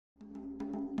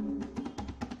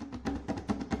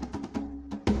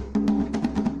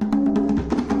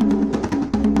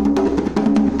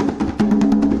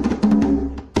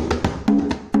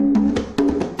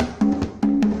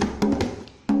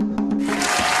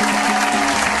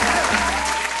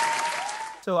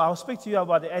So I'll speak to you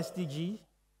about the SDG,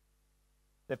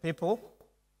 the people,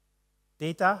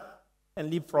 data, and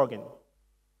leapfrogging.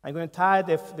 I'm going to tie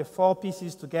the four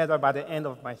pieces together by the end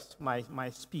of my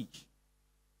speech.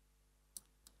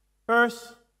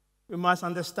 First, we must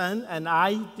understand, and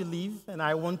I believe, and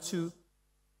I want to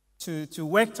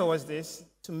work towards this,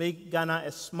 to make Ghana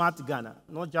a smart Ghana.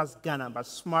 Not just Ghana, but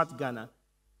smart Ghana.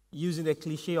 Using the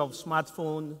cliche of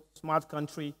smartphone, smart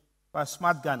country, but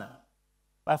smart Ghana.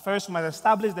 But first, we must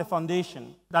establish the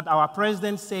foundation that our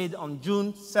president said on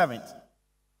June 7th.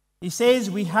 He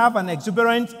says we have an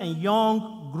exuberant and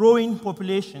young, growing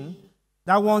population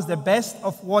that wants the best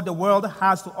of what the world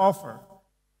has to offer.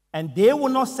 And they will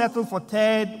not settle for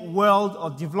third world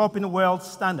or developing world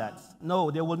standards.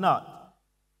 No, they will not.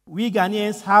 We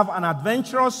Ghanaians have an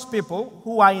adventurous people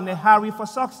who are in a hurry for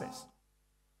success.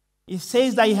 He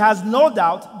says that he has no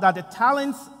doubt that the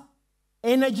talents,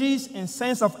 energies, and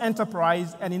sense of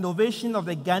enterprise and innovation of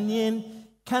the Ghanaian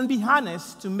can be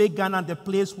harnessed to make Ghana the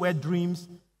place where dreams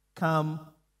come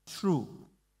true.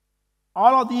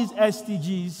 All of these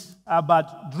SDGs are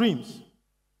about dreams.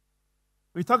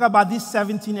 We talk about these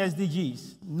 17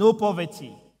 SDGs: no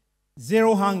poverty,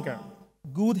 zero hunger,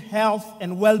 good health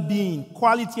and well-being,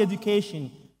 quality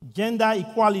education, gender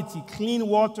equality, clean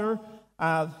water,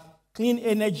 clean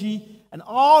energy, and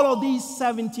all of these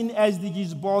 17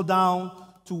 SDGs boil down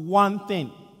to one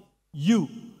thing: you.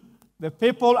 The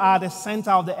people are the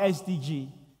center of the SDG.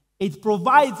 It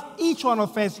provides each one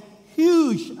of us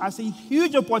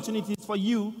huge opportunities for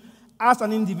you as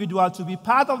an individual to be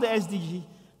part of the SDG,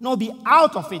 not be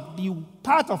out of it, be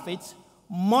part of it,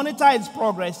 monitor its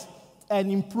progress,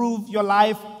 and improve your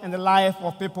life and the life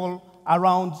of people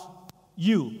around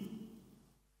you.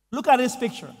 Look at this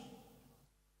picture.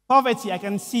 Poverty, I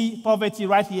can see poverty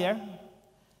right here.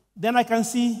 Then I can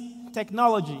see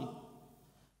technology.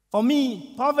 For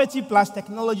me, poverty plus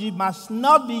technology must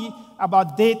not be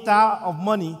about data of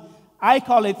money. I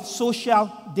call it social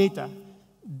data.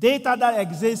 Data that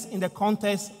exists in the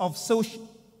context of society.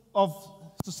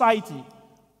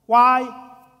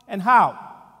 Why and how?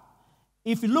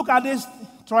 If you look at this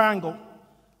triangle,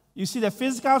 you see the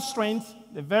physical strength,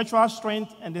 the virtual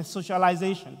strength, and the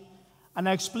socialization. And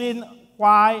I explain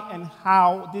why and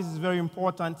how this is very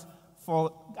important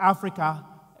for Africa,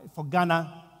 for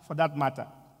Ghana, for that matter.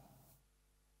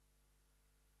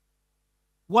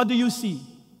 What do you see?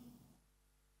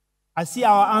 I see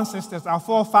our ancestors, our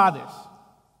forefathers.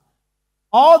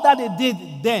 All that they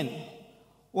did then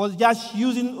was just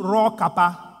using raw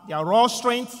kapa, their raw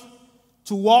strength,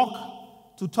 to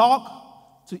walk, to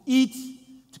talk, to eat,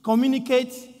 to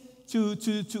communicate,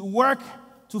 to work,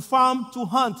 to farm, to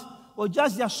hunt. Or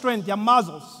just their strength, their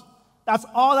muscles. That's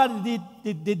all that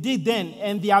they did then.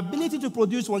 And the ability to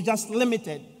produce was just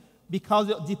limited because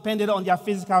it depended on their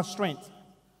physical strength.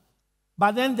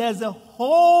 But then there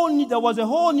was a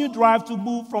whole new drive to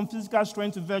move from physical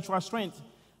strength to virtual strength.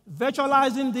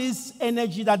 Virtualizing this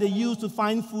energy that they use to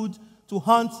find food, to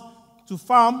hunt, to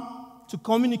farm, to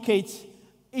communicate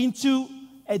into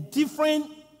a different,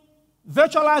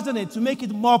 virtualizing it to make it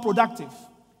more productive.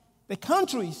 The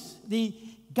countries, the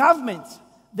government,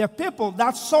 the people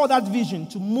that saw that vision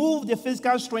to move the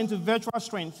physical strength to virtual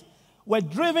strength were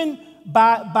driven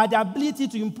by the ability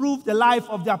to improve the life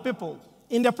of their people.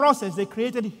 In the process, they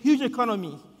created a huge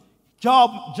economy.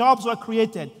 Jobs were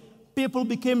created. People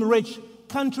became rich.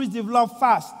 Countries developed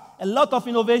fast. A lot of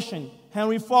innovation.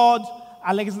 Henry Ford,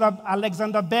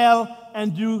 Alexander Bell,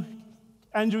 Andrew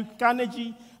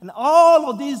Carnegie, and all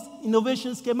of these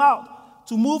innovations came out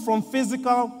to move from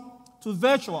physical to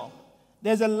virtual.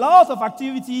 There's a lot of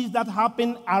activities that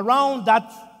happen around that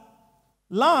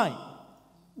line.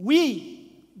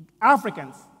 We,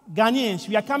 Africans, Ghanaians,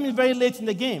 we are coming very late in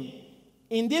the game.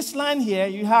 In this line here,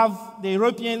 you have the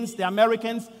Europeans, the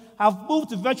Americans, have moved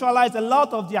to virtualize a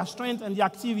lot of their strength and their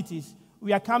activities.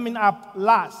 We are coming up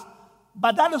last.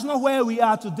 But that is not where we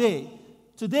are today.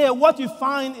 Today, what you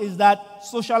find is that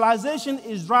socialization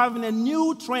is driving a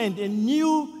new trend, a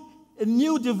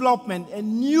new development, a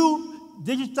new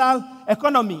digital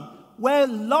economy, where a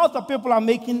lot of people are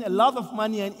making a lot of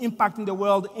money and impacting the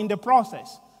world in the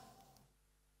process.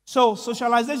 So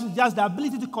socialization is just the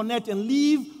ability to connect and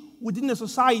live within a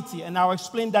society, and I'll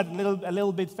explain that a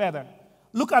little bit further.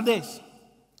 Look at this.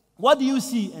 What do you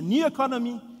see? A new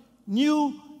economy,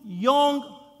 new young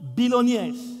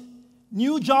billionaires,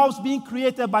 new jobs being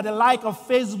created by the like of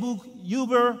Facebook,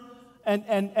 Uber, and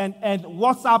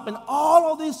WhatsApp, and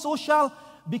all of these social,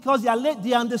 because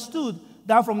they understood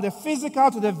that from the physical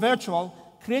to the virtual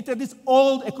created this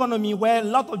old economy where a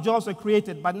lot of jobs were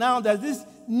created. But now there's this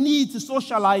need to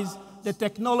socialize the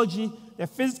technology, the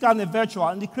physical and the virtual,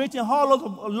 and they're creating a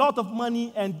lot of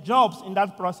money and jobs in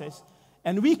that process.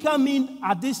 And we come in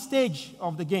at this stage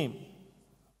of the game.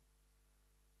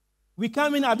 We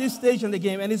come in at this stage in the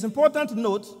game, and it's important to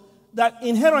note that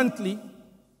inherently,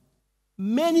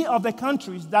 many of the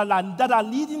countries that are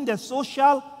leading the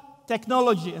social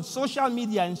technology and social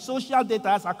media and social data,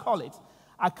 as I call it,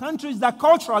 are countries that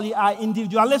culturally are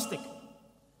individualistic.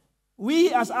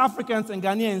 We as Africans and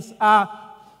Ghanaians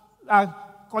are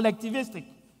collectivistic.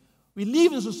 We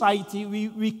live in society,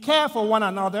 we care for one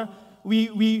another, we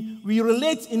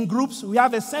relate in groups, we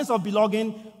have a sense of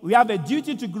belonging, we have a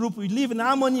duty to group, we live in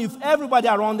harmony with everybody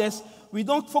around us, we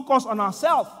don't focus on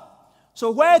ourselves. So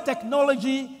where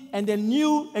technology and the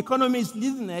new economy is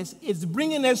leading us, it's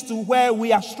bringing us to where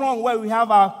we are strong, where we have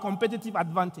our competitive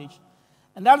advantage.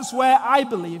 And that is where I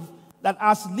believe that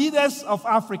as leaders of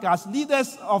Africa, as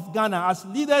leaders of Ghana, as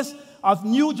leaders of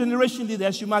new generation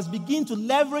leaders, you must begin to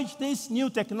leverage this new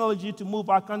technology to move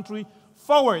our country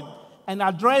forward and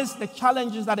address the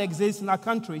challenges that exist in our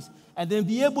countries, and then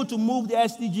be able to move the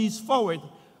SDGs forward.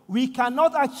 We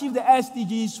cannot achieve the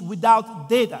SDGs without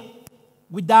data,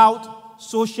 without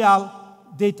social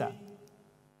data.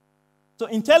 So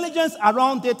intelligence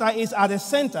around data is at the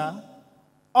center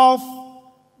of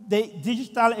the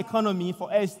digital economy for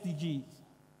SDGs.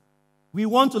 We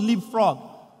want to leapfrog.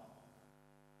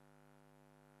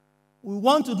 We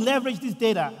want to leverage this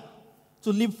data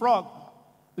to leapfrog.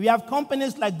 We have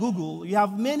companies like Google. You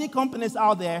have many companies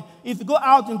out there. If you go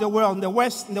out in the world, in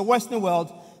the Western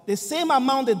world, the same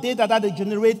amount of data that they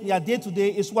generate in their day-to-day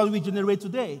is what we generate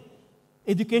today.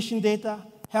 Education data,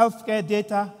 healthcare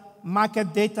data,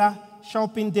 market data,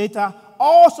 shopping data,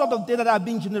 all sorts of data that are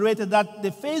being generated that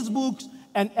the Facebooks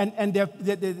and the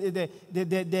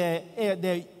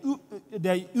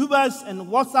Ubers and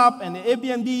WhatsApp and the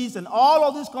Airbnbs and all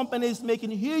of these companies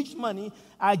making huge money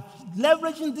are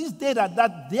leveraging this data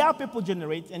that their people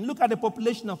generate. And look at the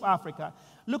population of Africa.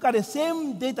 Look at the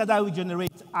same data that we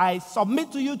generate. I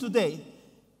submit to you today,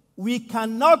 we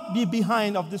cannot be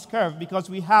behind of this curve because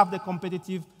we have the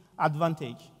competitive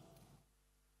advantage.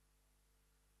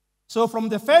 So from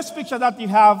the first picture that you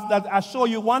have, that I show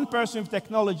you one person with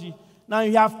technology, now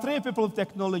you have three people with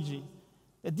technology.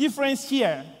 The difference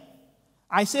here,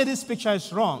 I say this picture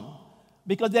is wrong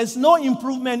because there's no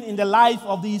improvement in the life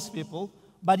of these people,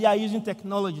 but they are using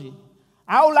technology.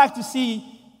 I would like to see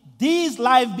these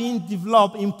lives being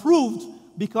developed, improved,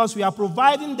 because we are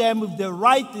providing them with the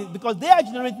right, because they are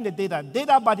generating the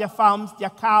data about their farms, their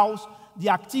cows, the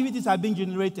activities are being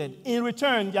generated. In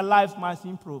return, their lives must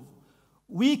improve.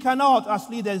 We cannot, as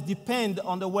leaders, depend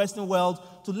on the Western world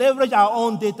to leverage our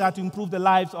own data to improve the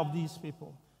lives of these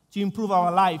people, to improve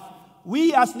our life.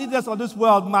 We, as leaders of this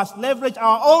world, must leverage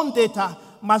our own data,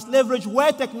 must leverage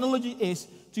where technology is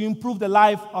to improve the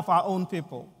life of our own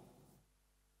people.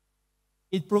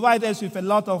 It provides us with a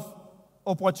lot of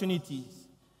opportunities.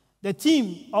 The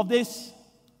theme of this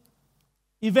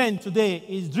event today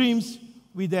is Dreams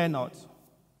We Dare Not.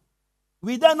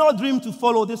 We dare not dream to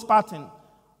follow this pattern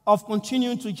of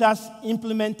continuing to just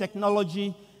implement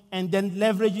technology and then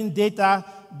leveraging data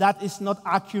that is not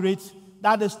accurate,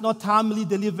 that is not timely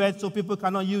delivered so people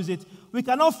cannot use it. We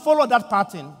cannot follow that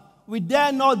pattern. We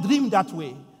dare not dream that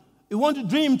way. We want to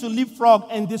dream to leapfrog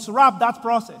and disrupt that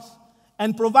process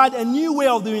and provide a new way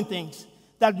of doing things,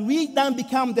 that we then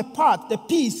become the part, the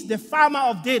piece, the farmer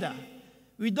of data.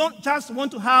 We don't just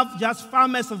want to have just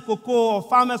farmers of cocoa or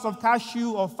farmers of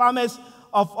cashew or farmers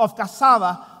of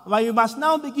cassava, but we must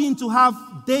now begin to have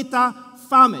data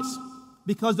farmers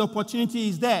because the opportunity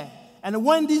is there. And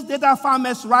when these data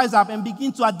farmers rise up and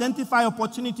begin to identify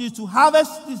opportunities to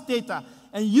harvest this data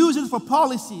and use it for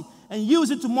policy and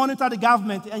use it to monitor the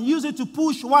government and use it to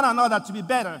push one another to be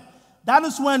better, that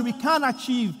is when we can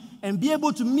achieve and be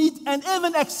able to meet and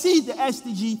even exceed the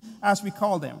SDG as we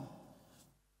call them.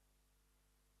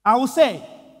 I will say,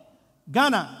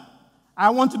 Ghana,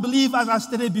 I want to believe, as I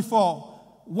stated before,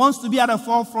 wants to be at the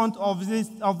forefront of this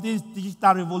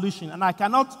digital revolution. And I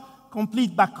cannot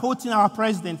complete by quoting our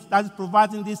president that is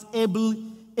providing this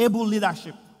able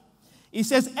leadership. He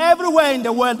says, everywhere in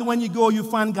the world when you go, you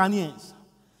find Ghanaians.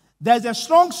 There's a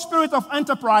strong spirit of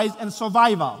enterprise and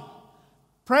survival.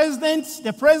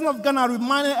 The president of Ghana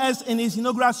reminded us in his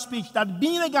inaugural speech that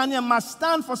being a Ghanaian must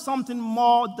stand for something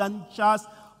more than just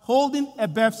holding a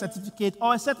birth certificate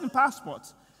or a certain passport.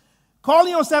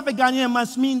 Calling yourself a Ghanaian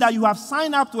must mean that you have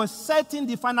signed up to a certain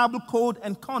definable code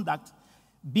and conduct.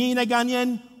 Being a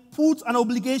Ghanaian puts an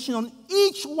obligation on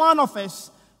each one of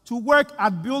us to work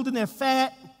at building a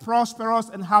fair, prosperous,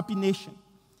 and happy nation.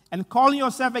 And calling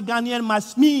yourself a Ghanaian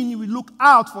must mean we look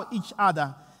out for each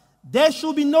other. There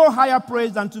should be no higher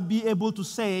praise than to be able to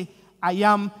say, I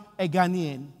am a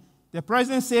Ghanaian. The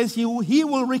president says he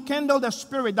will rekindle the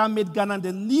spirit that made Ghana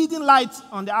the leading light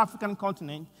on the African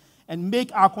continent and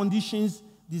make our conditions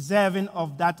deserving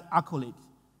of that accolade.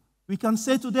 We can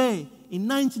say today, in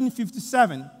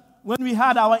 1957, when we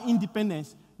had our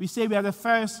independence, we say we are the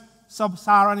first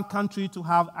sub-Saharan country to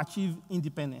have achieved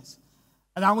independence.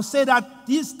 And I will say that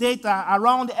this data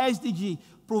around the SDG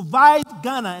provide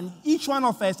Ghana and each one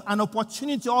of us an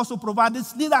opportunity to also provide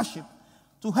this leadership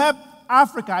to help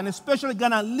Africa, and especially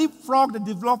Ghana, leapfrog the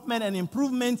development and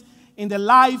improvement in the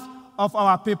life of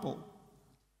our people.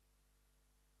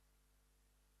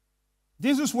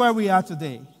 This is where we are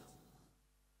today.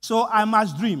 So I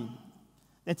must dream.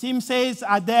 The team says,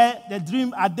 I dare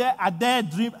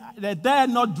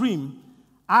not dream.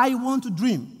 I want to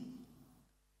dream.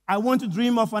 I want to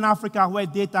dream of an Africa where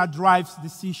data drives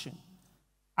decision.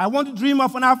 I want to dream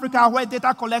of an Africa where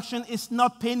data collection is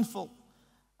not painful.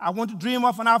 I want to dream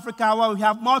of an Africa where we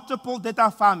have multiple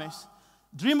data farmers.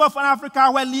 Dream of an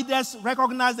Africa where leaders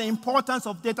recognize the importance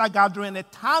of data gathering and the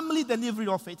timely delivery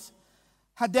of it.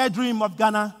 I dare dream of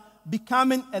Ghana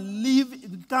becoming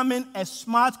a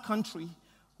smart country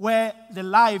where the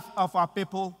life of our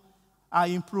people are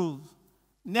improved.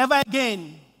 Never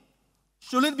again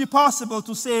should it be possible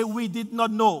to say we did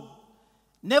not know.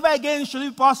 Never again should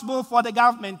it be possible for the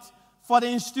government, for the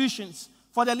institutions,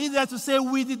 for the leaders to say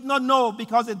we did not know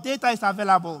because the data is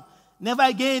available. Never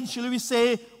again should we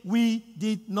say we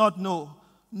did not know.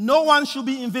 No one should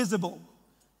be invisible.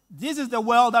 This is the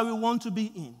world that we want to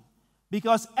be in.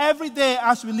 Because every day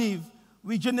as we live,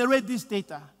 we generate this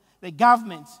data. The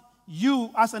government, you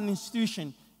as an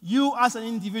institution, you as an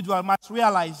individual must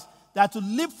realize that to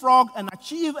leapfrog and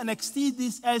achieve and exceed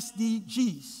these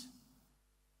SDGs,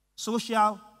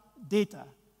 social data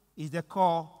is the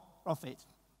core of it.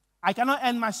 I cannot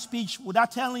end my speech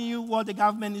without telling you what the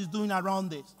government is doing around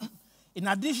this. In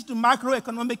addition to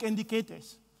macroeconomic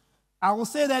indicators, I will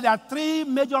say that there are three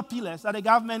major pillars that the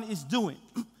government is doing.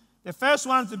 The first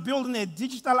one is building a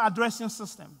digital addressing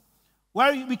system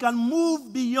where we can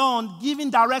move beyond giving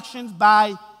directions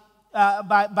by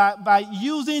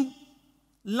using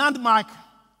landmark,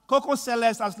 cocoa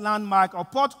sellers as landmark, or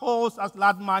potholes as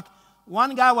landmark.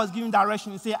 One guy was giving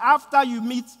directions. He said, after you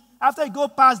go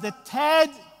past the third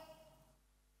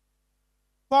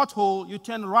pothole, you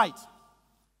turn right.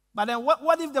 But then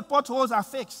what if the potholes are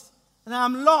fixed and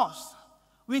I'm lost?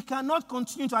 We cannot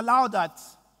continue to allow that.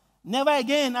 Never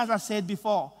again, as I said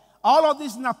before. All of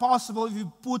this is not possible if we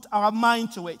put our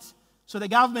mind to it. So the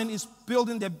government is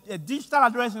building a digital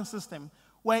addressing system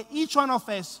where each one of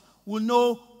us will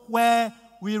know where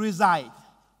we reside.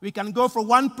 We can go from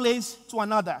one place to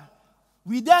another.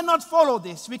 We dare not follow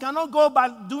this. We cannot go by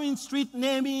doing street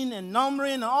naming and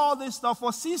numbering and all this stuff.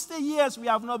 For 60 years, we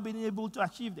have not been able to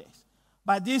achieve this.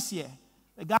 But this year,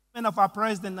 the government of our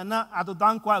president, Nana Addo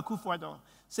Dankwa Akufo-Addo,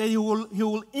 said he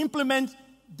will implement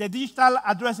the digital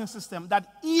addressing system that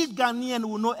each Ghanaian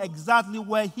will know exactly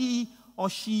where he or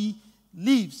she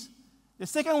lives. The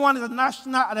second one is a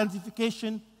national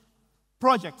identification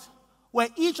project where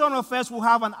each one of us will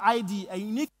have an ID, a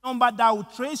unique number that will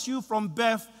trace you from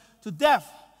birth to death.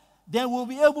 Then we'll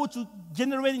be able to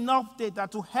generate enough data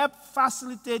to help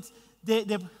facilitate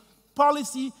the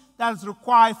policy that is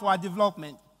required for our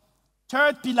development.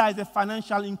 Third pillar is the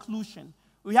financial inclusion.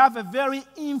 We have a very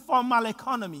informal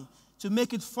economy. To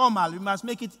make it formal, we must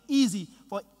make it easy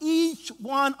for each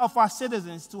one of our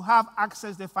citizens to have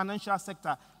access to the financial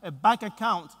sector, a bank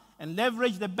account, and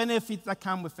leverage the benefits that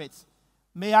come with it.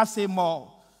 May I say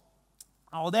more?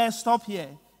 I'll then stop here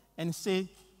and say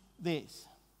this.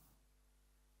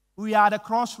 We are at a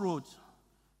crossroads.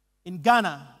 In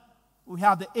Ghana, we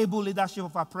have the able leadership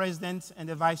of our president and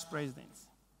the vice president.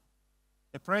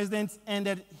 The president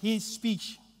ended his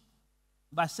speech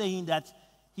by saying that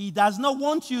he does not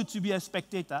want you to be a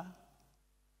spectator.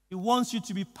 He wants you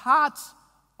to be part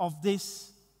of this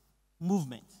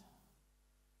movement.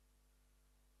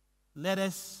 Let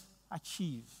us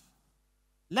achieve.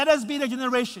 Let us be the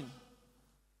generation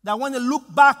that when they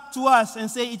look back to us and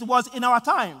say it was in our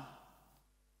time,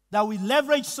 that we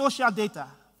leverage social data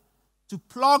to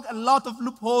plug a lot of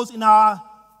loopholes in our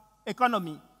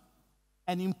economy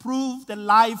and improve the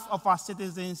life of our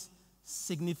citizens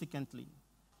significantly.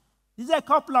 These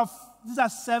are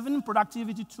 7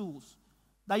 productivity tools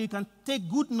that you can take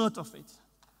good note of it.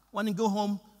 When you go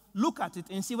home, look at it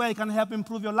and see where it can help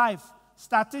improve your life.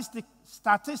 Statista,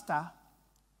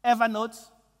 Evernote,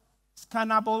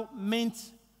 Scannable, Mint,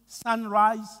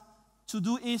 Sunrise,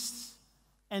 Todoist,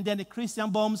 and then the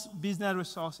Christian Bombs business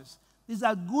resources. These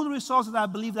are good resources that I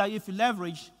believe that if you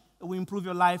leverage, it will improve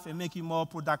your life and make you more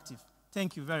productive.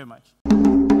 Thank you very much.